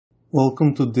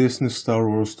Welcome to Disney Star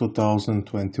Wars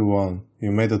 2021.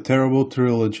 You made a terrible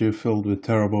trilogy filled with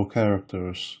terrible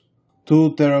characters.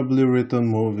 Two terribly written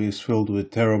movies filled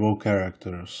with terrible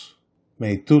characters.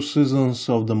 Made 2 seasons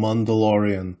of The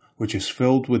Mandalorian, which is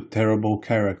filled with terrible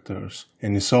characters,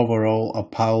 and is overall a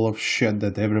pile of shit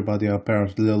that everybody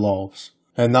apparently loves.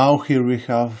 And now here we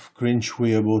have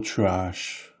cringe-weeable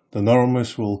trash. The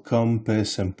normies will come,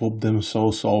 piss and poop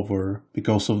themselves over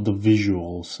because of the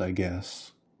visuals, I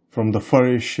guess. From the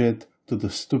furry shit to the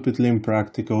stupidly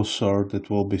impractical sort that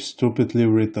will be stupidly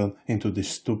written into this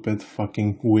stupid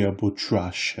fucking weeaboo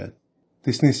trash shit.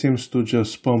 Disney seems to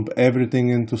just pump everything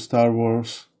into Star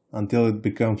Wars until it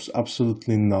becomes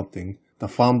absolutely nothing. The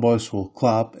fanboys will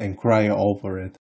clap and cry over it,